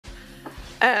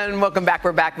And welcome back.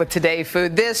 We're back with Today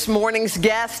Food. This morning's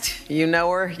guest, you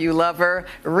know her, you love her,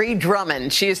 Ree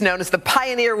Drummond. She is known as the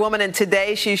Pioneer Woman, and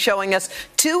today she's showing us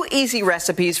 2 easy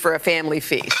recipes for a family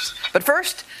feast. But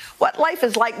first, what life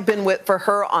has been for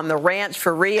her on the ranch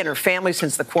for Ree and her family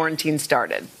since the quarantine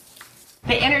started.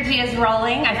 The energy is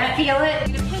rolling. I feel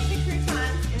it.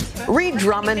 Ree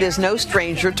Drummond is no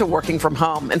stranger to working from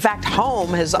home. In fact,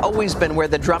 home has always been where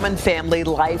the Drummond family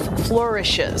life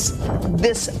flourishes.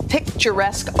 This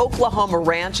picturesque Oklahoma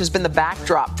ranch has been the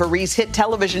backdrop for Ree's hit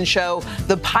television show,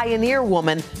 The Pioneer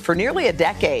Woman, for nearly a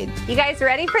decade. You guys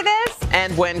ready for this?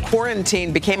 And when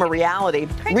quarantine became a reality,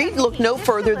 Ree looked no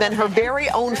further than her very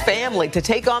own family to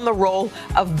take on the role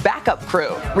of backup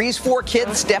crew. Ree's 4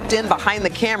 kids stepped in behind the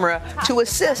camera to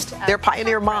assist their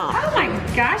Pioneer mom. Oh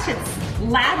my gosh, it's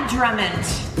Lad Drummond.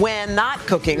 When not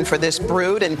cooking for this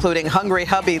brood, including hungry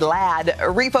hubby Lad,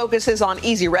 Ree focuses on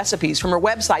easy recipes from her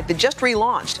website that just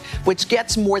relaunched, which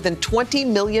gets more than 20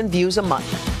 million views a month.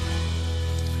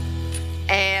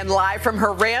 And live from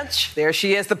her ranch, there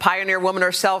she is, the Pioneer Woman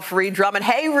herself, Ree Drummond.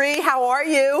 Hey, Ree, how are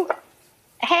you?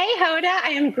 Hey, Hoda,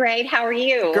 I am great. How are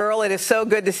you? Girl, it is so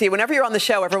good to see you. Whenever you're on the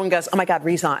show, everyone goes, oh my God,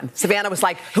 Ree's on. Savannah was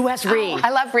like, who has Ree? Oh, I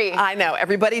love Ree. I know,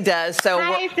 everybody does. So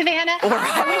hi, Savannah. I wish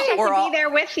I could be there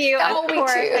with you. Oh, of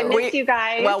course, I miss you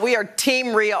guys. Well, we are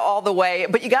Team Ree all the way,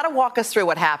 but you got to walk us through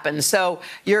what happened. So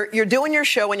you're doing your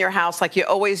show in your house like you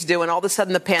always do, and all of a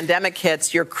sudden the pandemic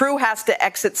hits. Your crew has to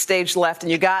exit stage left,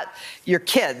 and you got your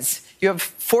kids. You have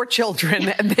 4 children,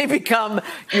 and they become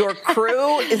your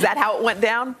crew. Is that how it went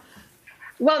down?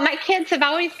 Well, my kids have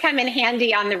always come in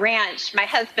handy on the ranch. My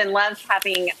husband loves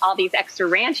having all these extra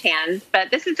ranch hands,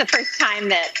 but this is the first time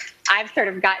that I've sort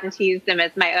of gotten to use them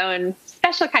as my own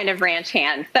special kind of ranch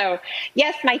hand. So,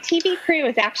 yes, my TV crew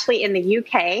is actually in the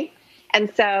UK,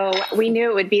 and so we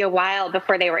knew it would be a while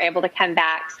before they were able to come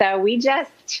back. So we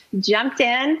just jumped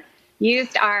in,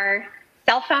 used our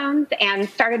cell phones, and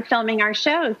started filming our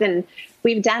shows. And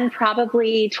we've done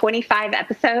probably 25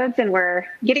 episodes, and we're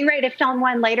getting ready to film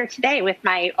one later today with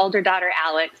my older daughter,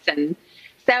 Alex. And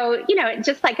so, you know,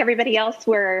 just like everybody else,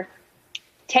 we're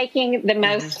taking the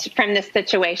most from this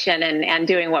situation and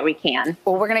doing what we can.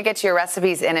 Well, we're going to get to your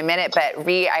recipes in a minute, but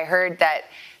Ree, I heard that,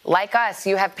 like us,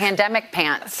 you have pandemic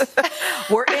pants.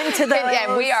 We're into those.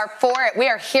 And we are for it. We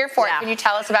are here for it. Can you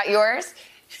tell us about yours?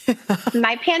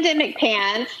 My pandemic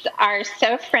pants are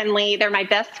so friendly. They're my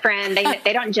best friend.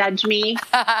 They don't judge me.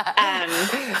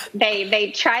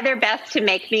 They try their best to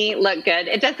make me look good.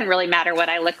 It doesn't really matter what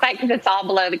I look like because it's all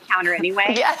below the counter anyway.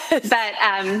 Yes.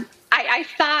 But I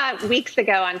saw weeks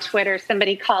ago on Twitter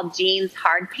somebody called jeans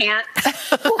hard pants,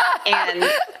 and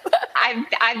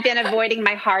I've been avoiding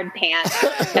my hard pants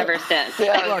ever since.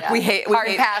 Look, we hate hard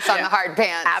pass on the hard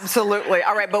pants. Absolutely.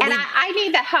 All right, but I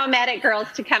need the home edit girls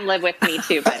to come live with me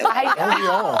too. By the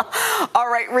way. All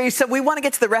right, Ree. So we want to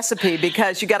get to the recipe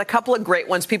because you got a couple of great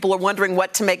ones. People are wondering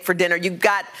what to make for dinner. You've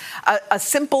got a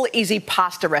simple, easy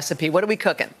pasta recipe. What are we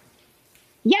cooking?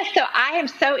 Yes, so I am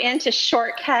so into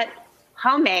shortcut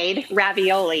homemade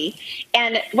ravioli,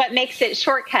 and what makes it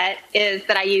shortcut is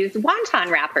that I use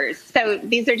wonton wrappers. So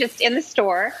these are just in the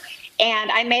store, and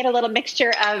I made a little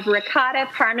mixture of ricotta,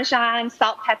 parmesan,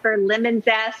 salt, pepper, lemon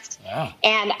zest,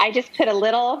 and I just put a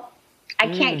little, I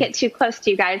can't get too close to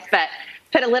you guys, but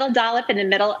put a little dollop in the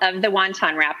middle of the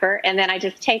wonton wrapper, and then I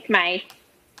just take my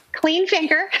clean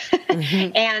finger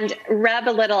and rub a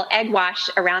little egg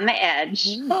wash around the edge,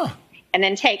 and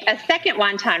then take a second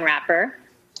wonton wrapper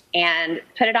and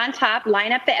put it on top,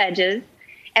 line up the edges,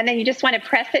 and then you just want to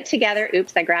press it together.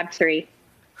 Oops, I grabbed 3.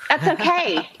 That's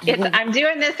okay. I'm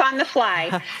doing this on the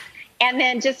fly. And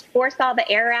then just force all the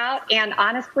air out. And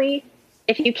honestly,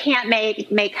 if you can't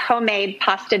make homemade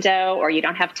pasta dough or you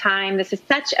don't have time, this is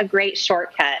such a great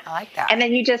shortcut. I like that. And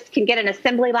then you just can get an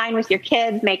assembly line with your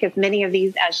kids, make as many of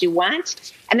these as you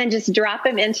want, and then just drop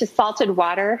them into salted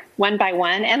water one by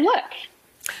one. And look.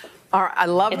 All right, I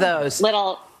love those.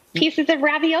 Little pieces of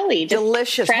ravioli. Just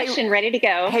delicious. Fresh and ready to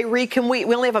go. Hey, Ree, we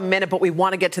only have a minute, but we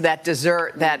want to get to that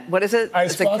dessert, what is it?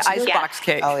 Icebox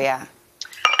cake. Oh, yeah.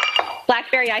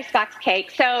 Blackberry icebox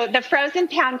cake. So the frozen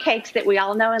pound cakes that we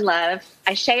all know and love,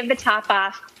 I shave the top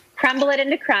off, crumble it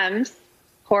into crumbs,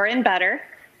 pour in butter.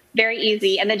 Very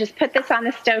easy. And then just put this on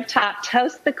the stovetop,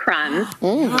 toast the crumbs.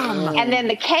 And then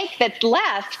the cake that's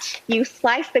left, you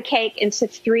slice the cake into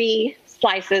 3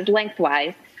 slices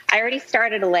lengthwise. I already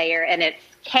started a layer, and it's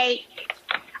cake,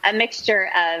 a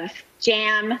mixture of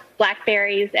jam,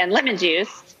 blackberries, and lemon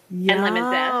juice, and lemon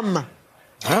zest.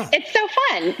 It's so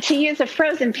fun to use a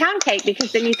frozen pound cake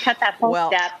because then you cut that whole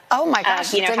step. Oh my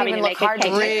gosh, it doesn't even look hard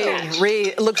to Ree,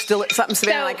 it looks something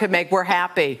Savannah and I could make. We're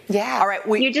happy. Yeah. All right.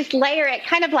 You just layer it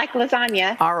kind of like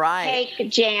lasagna. All right. Cake,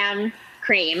 jam,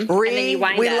 cream. Ree, and then you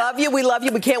wind we up. love you. We love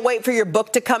you. We can't wait for your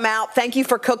book to come out. Thank you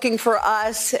for cooking for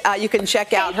us. You can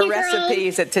check out her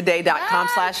recipes at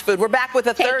today.com/food. We're back with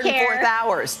the third and fourth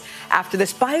hours after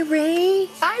this. Bye, Ree.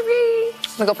 Bye, Ree.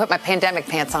 I'm going to go put my pandemic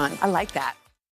pants on. I like that.